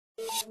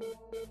So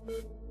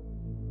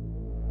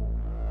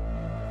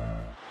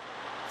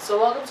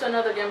welcome to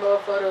another Gamboa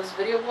Photos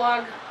video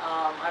blog.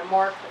 I'm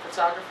Mark, the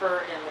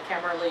photographer, and the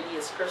camera lady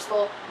is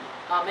Crystal.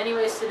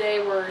 Anyways, today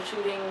we're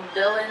shooting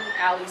Dylan,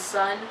 Allie's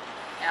son.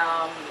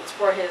 It's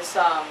for his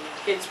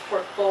kids'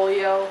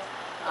 portfolio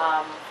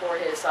for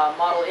his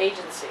model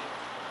agency.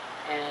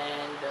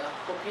 And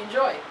hope you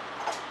enjoy.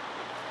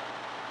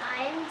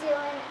 I'm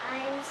Dylan,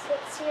 I'm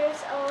 6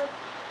 years old,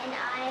 and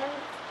I am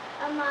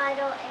a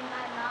model, and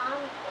my mom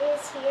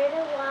is here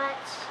to watch,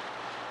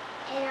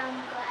 and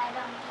I'm glad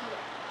I'm here.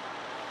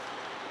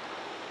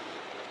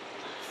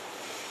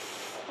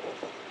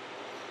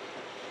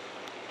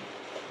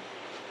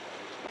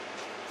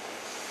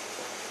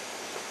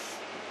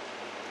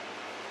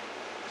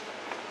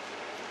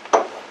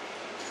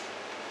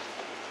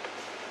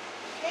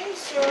 Hey,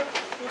 sir,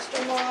 Mr.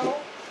 Model.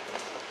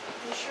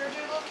 You sure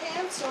do look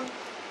handsome.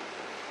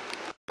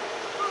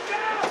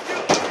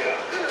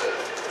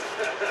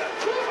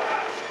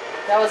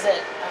 That was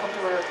it. I hope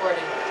you were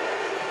recording.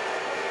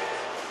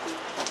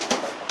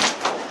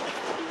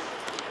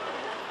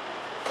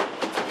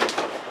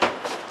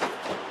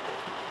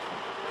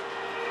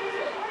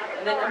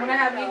 And then I'm going to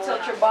have you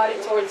tilt your body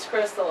towards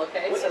Crystal,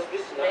 okay? So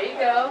there you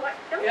go.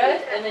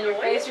 Good. And then your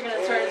face, you're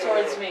going to turn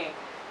towards me.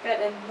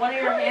 Good. And one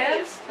of your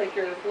hands, like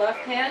your left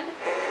hand.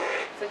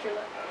 Is that your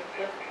left?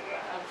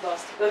 I'm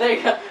lost. So there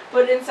you go.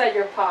 Put it inside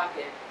your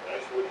pocket.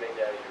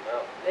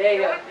 There you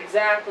go.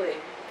 Exactly.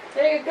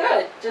 There you go.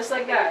 Good. Just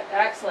like that.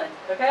 Excellent.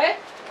 Okay?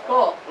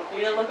 Cool.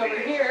 You're going to look over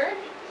here.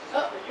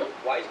 Oh,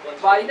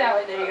 body that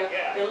way. There you go.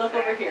 You look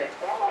over here.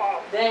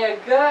 There.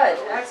 Good.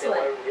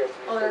 Excellent.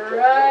 Hold it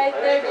right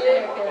there.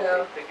 There you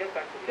go.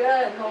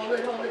 Good. Hold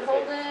it. Hold it.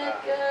 Hold it.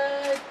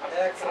 Good.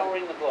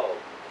 Excellent. The globe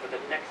for the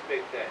next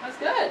big thing. That's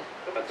good.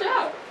 Good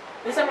job.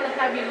 This I'm going to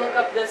have you look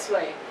up this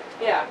way.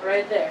 Yeah,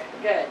 right there.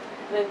 Good.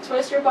 And then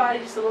twist your body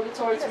just a little bit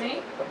towards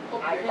me.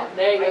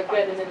 There you go.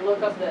 Good. And then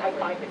look up the.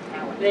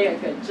 There you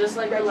go. Good. Just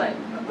like your leg.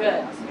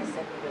 Good.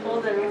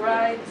 Hold it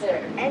right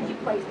there. Any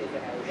place they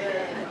can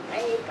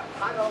make a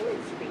puddle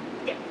is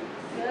ridiculous.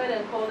 Good,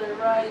 and hold it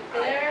right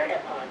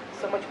there.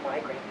 So much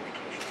migraine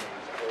medication.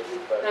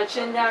 Now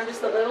chin down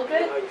just a little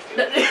bit.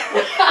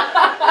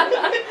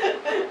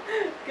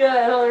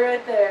 Good, hold it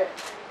right there.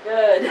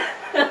 Good.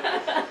 I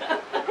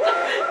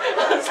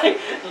was like,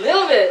 a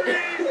little bit.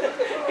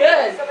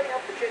 Good.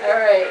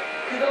 Alright,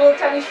 do the little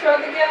tiny shrug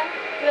again.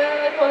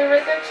 Good, hold it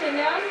right there, chin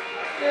down.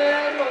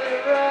 Good, hold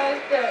it right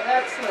there.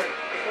 Excellent.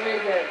 Very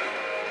good.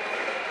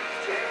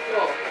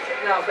 Cool.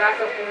 Now back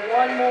up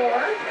one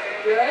more.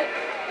 Good.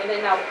 And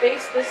then now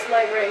face this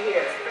light right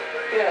here.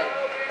 Good.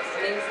 And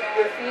then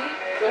your feet,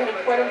 go ahead and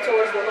point them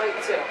towards the light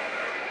too.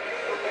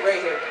 Right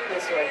here.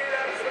 This way.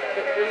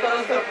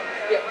 Both of them.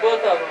 Yeah,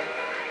 both of them.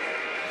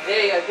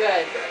 There you go.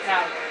 Good.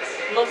 Now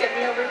look at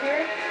me over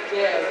here.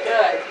 Yeah,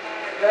 good.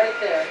 Right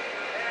there.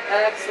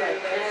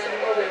 Excellent. And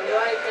hold it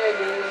right there,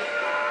 dude.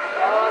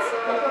 Awesome.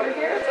 Look over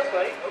here.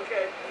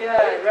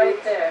 Good. Right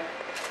there.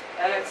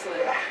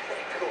 Excellent.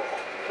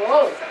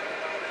 Cool.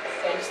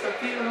 And just a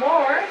few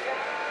more.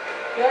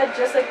 Good,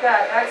 just like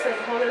that.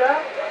 Excellent. Hold it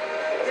up.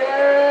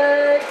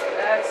 Good.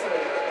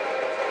 Excellent.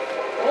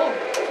 Oh,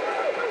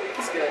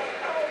 he's good.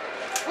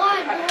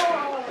 One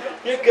more.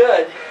 You're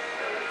good.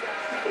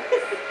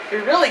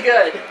 You're really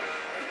good.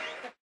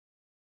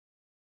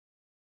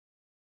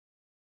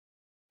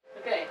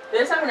 Okay,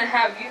 this I'm going to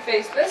have you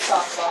face this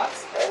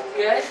softbox.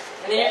 Good.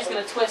 And then you're just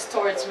going to twist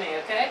towards me,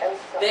 okay?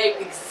 There,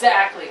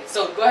 exactly.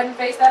 So go ahead and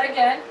face that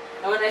again.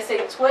 And when I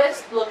say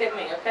twist, look at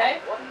me,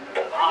 okay?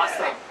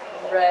 Awesome.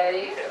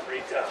 Ready?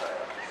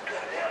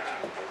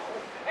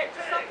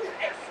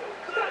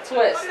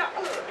 Twist.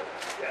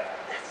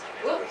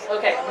 Oops.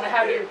 Okay, I'm going to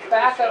have you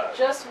back up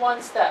just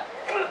one step.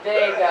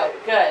 There you go.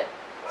 Good.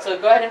 So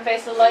go ahead and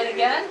face the light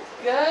again.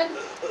 Good.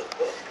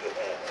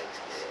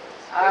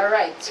 All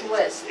right,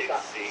 twist. You're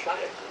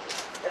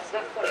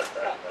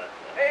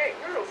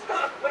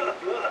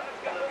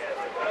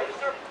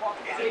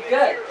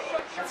good.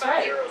 That's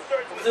right.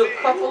 We'll do a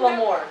couple of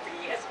more.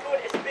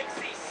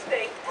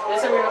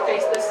 This time we're going to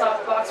face this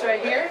soft box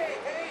right here.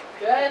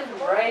 Good.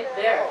 Right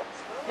there.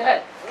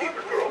 Good.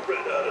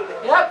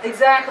 Yep,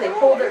 exactly.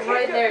 Hold it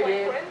right there,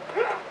 dude.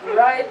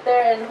 Right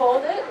there and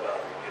hold it.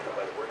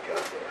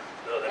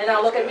 And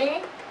now look at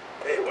me.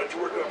 Good,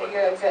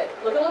 good.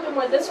 Look a little bit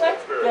more this way.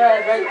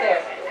 Good, right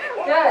there.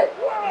 Good.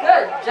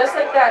 Good. Just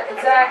like that.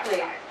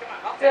 Exactly.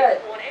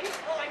 Good.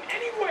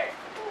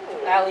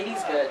 Allie,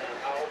 he's good.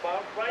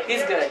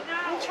 He's good.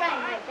 I'm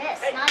trying my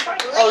best, not to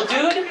blink. Oh,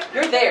 dude,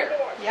 you're there.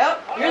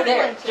 Yep. You're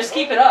there. Just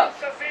keep it up.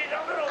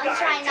 I'm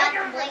trying not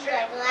to blink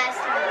like last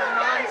time my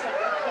mom took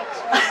a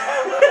picture.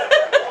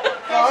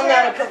 No, I'm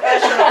not a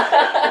professional.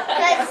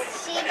 Because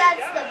she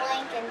does the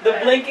blinking. The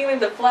blinking and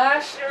the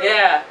flash?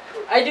 Yeah.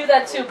 I do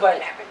that too,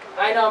 but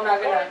I know I'm not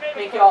going to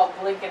make you all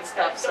blink and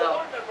stuff,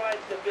 so.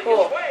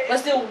 Cool.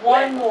 Let's do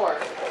one more.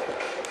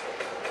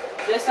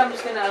 This I'm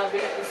just going to,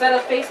 instead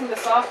of facing the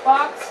soft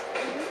box,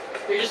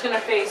 you're just going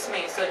to face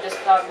me. So just,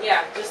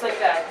 yeah, just like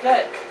that.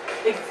 Good.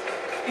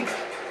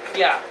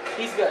 Yeah,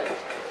 he's good.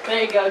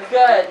 There you go.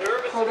 Good.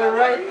 Hold it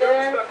right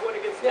there.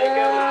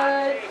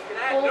 Good.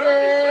 Hold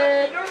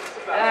it.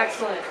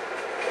 Excellent.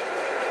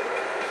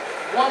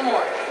 One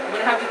more. I'm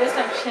gonna have you this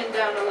time chin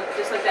down a little,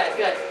 just like that.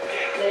 Good.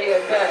 There you go.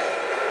 Good.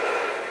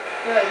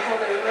 Good.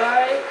 Hold it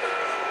right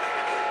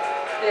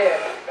there.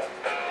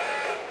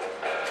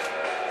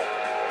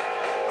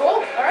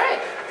 Cool. All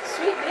right.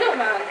 Sweet deal,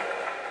 man.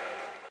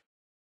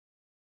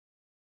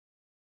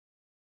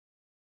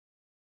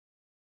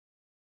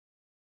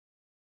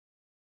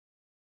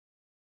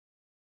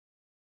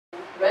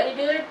 Ready,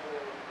 dude?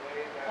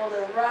 Hold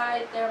it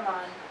right there,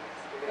 man.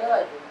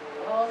 Good.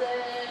 Hold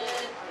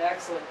it.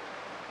 Excellent.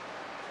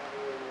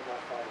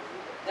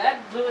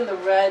 That blue and the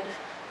red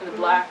and the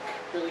black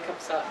really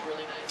comes out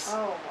really nice.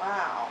 Oh,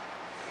 wow.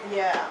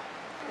 Yeah,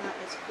 that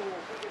is cool.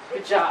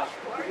 Good job.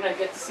 We're going to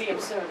get to see him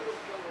soon.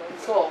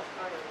 Cool.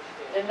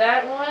 And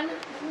that one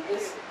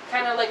is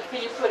kind of like,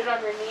 can you put it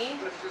on your knee?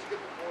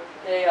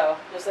 There you go.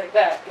 Just like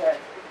that. Good.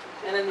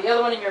 And then the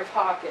other one in your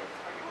pocket.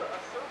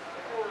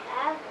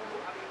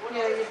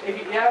 Yeah, you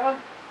If you have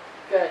one?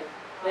 Good.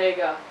 There you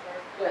go.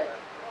 Good.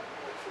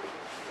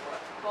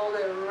 Hold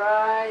it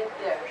right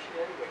there.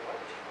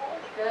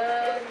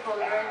 Good. Hold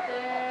it right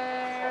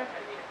there.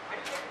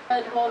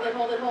 Good. Hold it,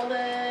 hold it, hold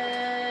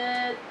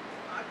it.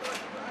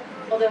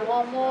 Hold it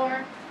one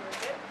more.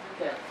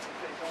 Good.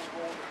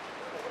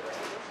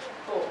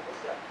 Cool.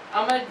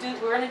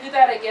 We're gonna do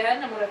that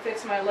again. I'm gonna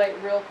fix my light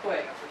real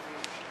quick.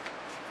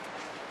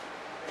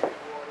 And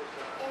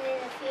in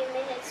a few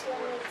minutes when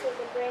we take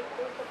a break,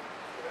 we can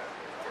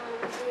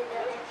do the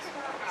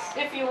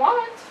Xbox. If you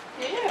want.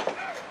 Yeah.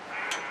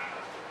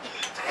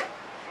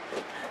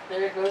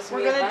 There goes me.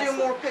 We're gonna do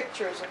more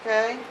pictures,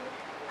 okay?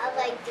 I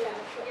like doing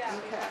pictures.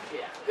 Okay.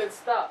 Yeah. Good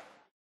stuff.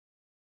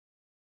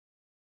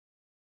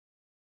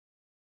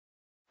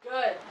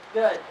 Good.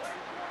 Good.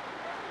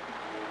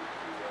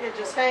 Yeah,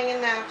 just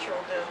hanging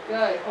natural, dude.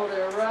 Good. Hold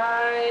it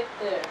right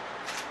there.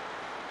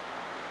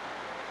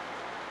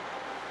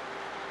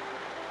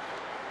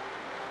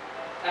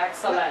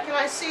 Excellent. Can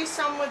I see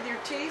some with your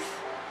teeth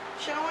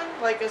showing?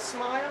 Like a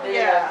smile? There you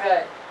Yeah. go.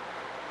 Good.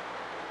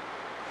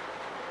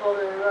 Hold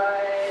it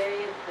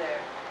right there.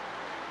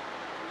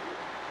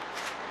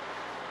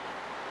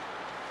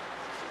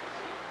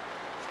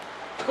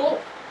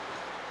 Cool.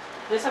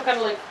 This time kind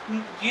of like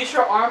use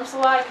your arms a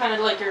lot, kind of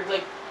like you're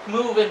like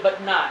moving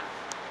but not.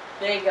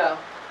 There you go.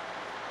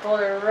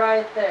 Hold it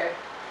right there.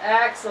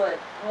 Excellent.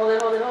 Hold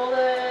it, hold it, hold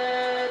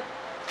it.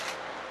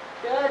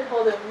 Good.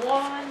 Hold it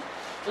one.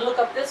 Look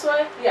up this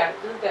way. Yeah,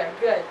 look there.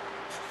 Good.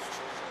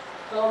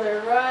 Hold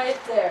it right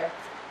there.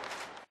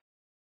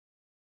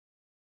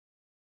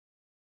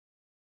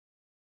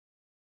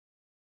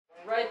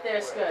 Right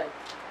there's good.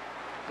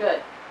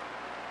 Good.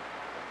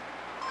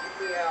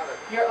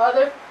 Your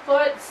other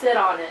foot, sit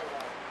on it.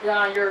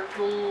 On your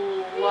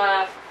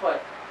left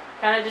foot.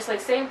 Kind of just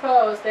like same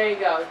pose. There you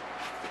go.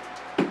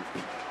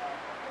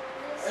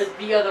 Or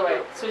the other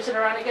way. Switch it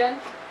around again.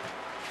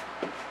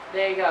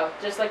 There you go.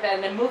 Just like that.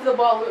 And then move the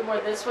ball a little more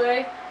this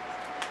way.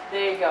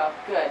 There you go.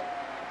 Good.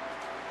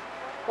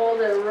 Hold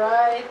it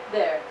right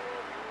there.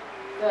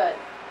 Good.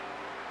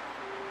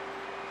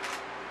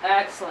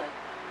 Excellent.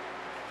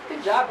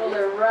 Good job. Hold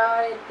it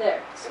right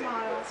there.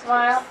 Smile.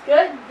 Smile.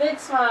 Good. Big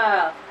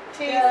smile.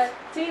 Teeth. Good.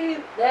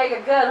 Teeth. There you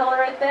go. Good. Hold it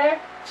right there.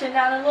 Chin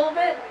down a little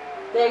bit.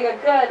 There you go.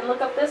 Good.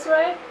 Look up this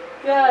way.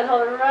 Good.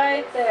 Hold it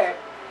right there.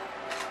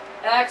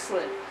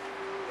 Excellent.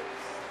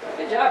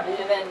 Good job, dude.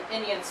 And then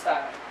Indian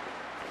style.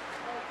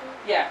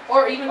 Yeah.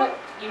 Or even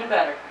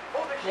better.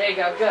 There you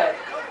go. Good.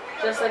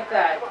 Just like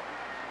that.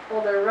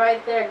 Hold it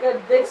right there.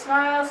 Good. Big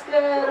smiles.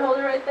 Good. Hold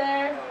it right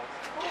there.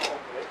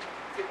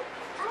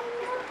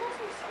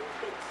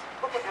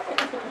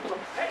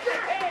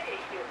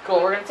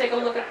 Cool. We're going to take a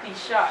look at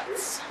these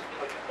shots.